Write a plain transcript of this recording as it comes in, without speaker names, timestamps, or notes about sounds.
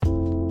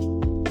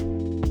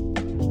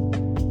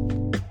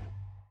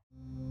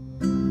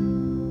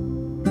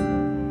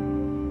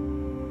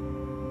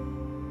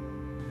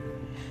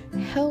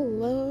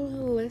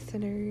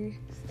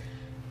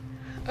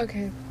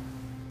Okay.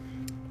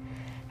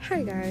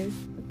 Hi guys.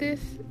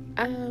 This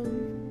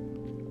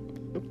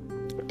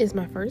is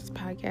my first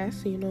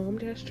podcast, so I'm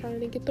just trying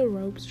to get the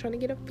ropes, trying to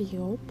get a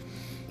feel.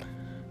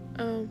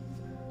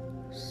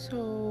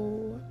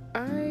 So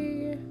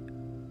I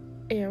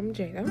am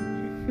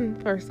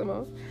Jada. First of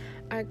all,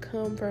 I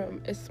come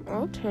from a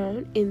small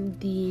town in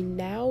the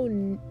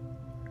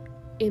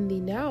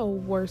now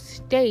worst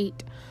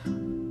state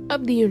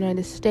of the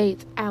United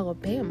States,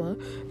 Alabama.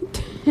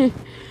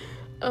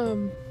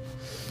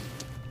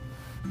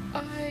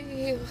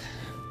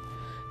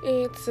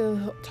 It's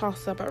a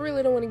toss-up. I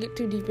really don't want to get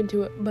too deep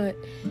into it, but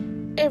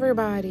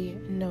everybody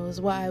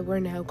knows why we're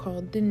now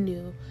called the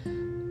new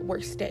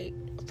worst state.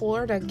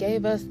 Florida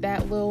gave us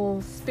that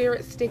little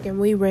spirit stick and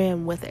we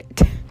ran with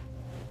it.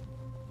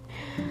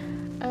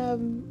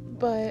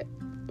 But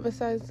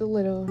besides the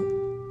little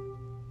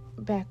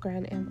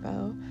background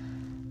info,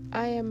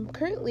 I am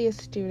currently a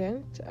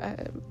student. I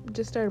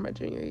just started my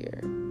junior year.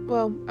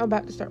 Well, I'm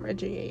about to start my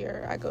junior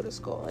year. I go to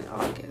school in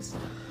August.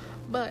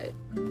 But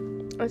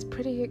it's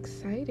pretty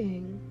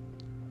exciting.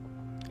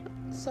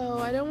 So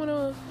I don't want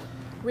to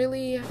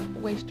really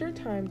waste your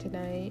time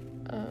tonight.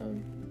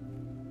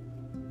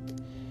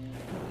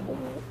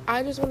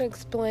 I just want to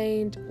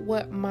explain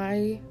what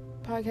my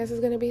podcast is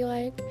going to be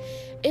like.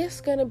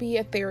 It's going to be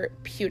a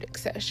therapeutic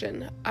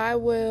session. I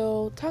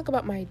will talk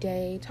about my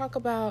day, talk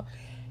about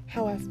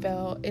how I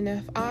felt, and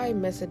if I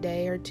miss a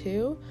day or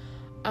two,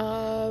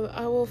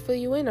 I will fill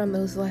you in on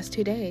those last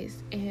 2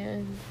 days.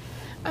 And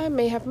I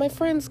may have my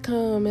friends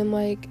come and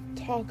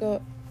talk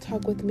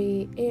with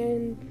me,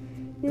 and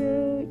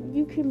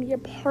you can be a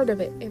part of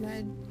it. And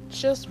I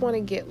just want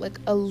to get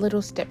a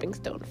little stepping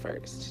stone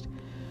first.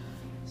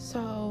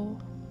 So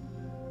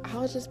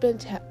I'll just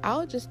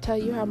tell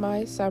you how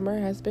my summer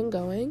has been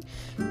going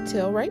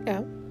till right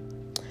now.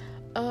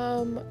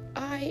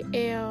 I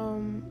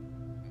am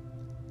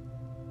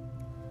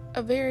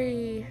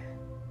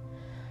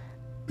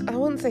I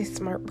wouldn't say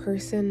smart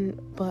person,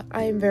 but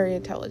I am very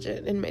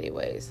intelligent in many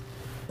ways.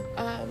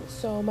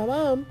 So my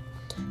mom,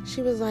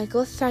 she was like,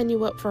 let's sign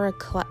you up for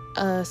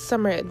a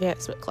summer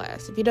advancement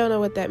class. If you don't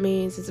know what that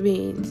means, it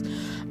means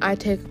I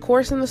take a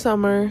course in the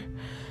summer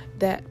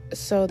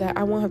so that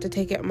I won't have to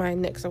take it my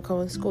next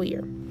upcoming school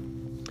year.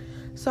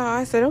 So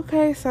I said,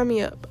 okay, sign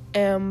me up.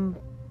 And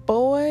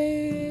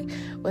boy,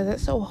 was it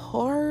so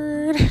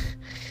hard.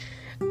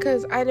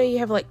 Because I know you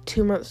have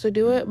 2 months to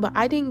do it, but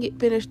I didn't get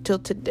finished till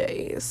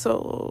today.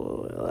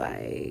 So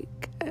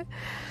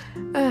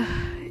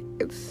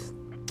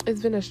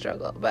it's been a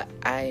struggle, but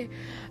I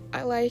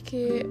like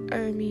it.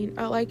 I mean,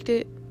 I liked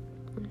it.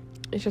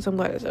 It's just I'm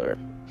glad it's over.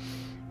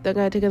 Then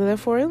I gotta take another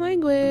foreign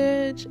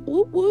language.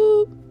 Whoop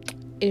whoop.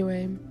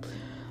 Anyway,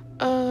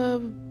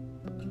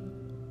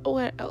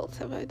 what else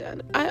have I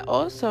done? I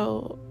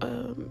also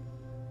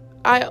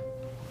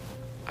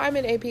I'm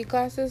in AP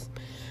classes,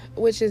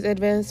 which is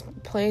advanced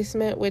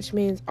placement, which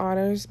means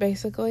honors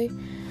basically.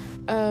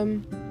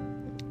 And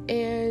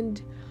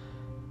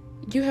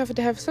you have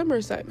to have summer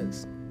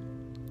assignments.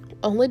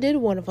 Only did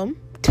one of them.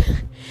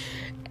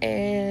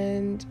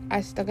 And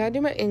I still gotta do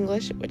my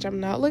English, which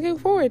I'm not looking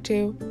forward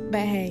to.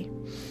 But hey,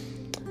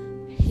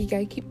 you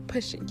gotta keep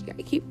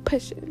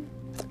pushing.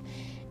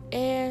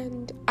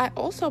 And I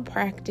also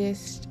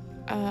practiced,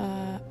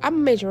 I'm a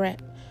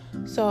majorette.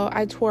 So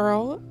I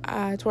twirl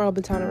a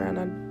baton around.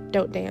 I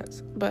don't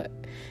dance. But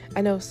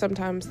I know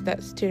sometimes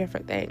that's two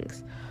different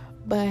things.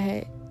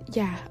 But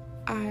yeah,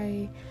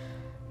 I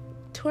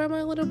twirl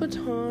my little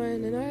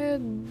baton and I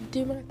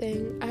do my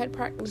thing. I had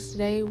practice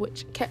today,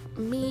 which kept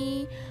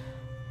me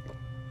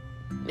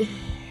it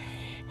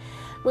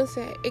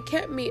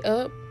kept me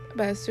up,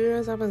 but as soon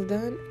as I was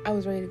done, I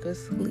was ready to go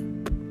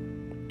sleep.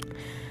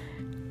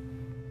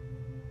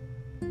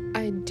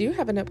 I do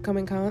have an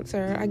upcoming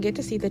concert. I get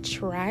to see the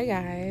Try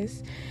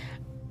Guys.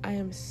 I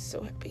am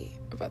so happy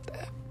about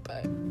that,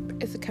 but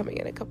it's coming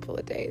in a couple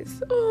of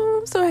days. Oh,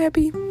 I'm so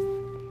happy.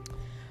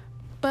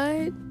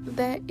 But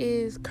that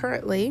is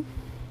currently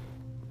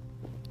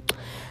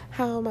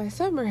how my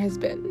summer has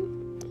been.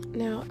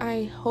 Now,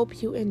 I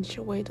hope you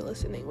enjoyed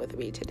listening with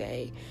me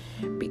today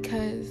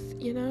because,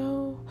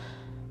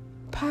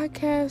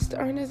 podcasts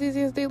aren't as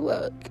easy as they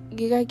look.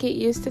 You gotta get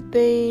used to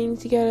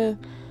things. You gotta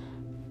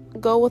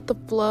go with the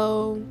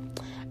flow.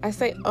 I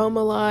say a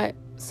lot,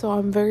 so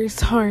I'm very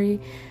sorry.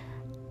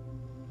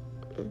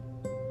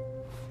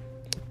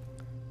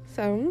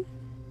 So,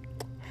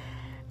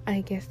 I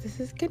guess this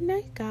is good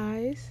night,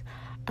 guys.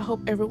 I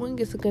hope everyone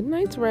gets a good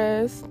night's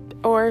rest.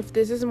 Or if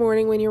this is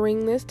morning when you're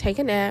reading this, take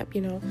a nap,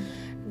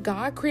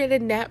 God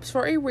created naps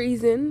for a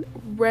reason.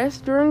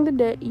 Rest during the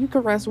day. You can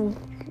rest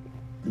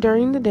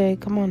during the day.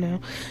 Come on now.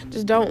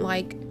 Just don't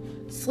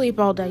sleep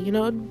all day.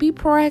 Be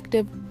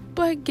proactive,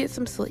 but get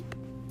some sleep.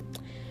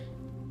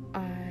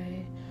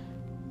 I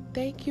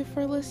thank you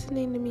for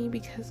listening to me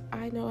because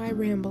I know I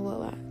ramble a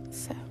lot.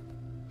 So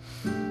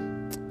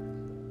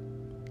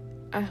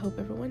I hope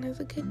everyone has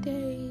a good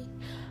day.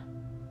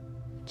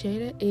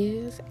 Jada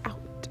is out.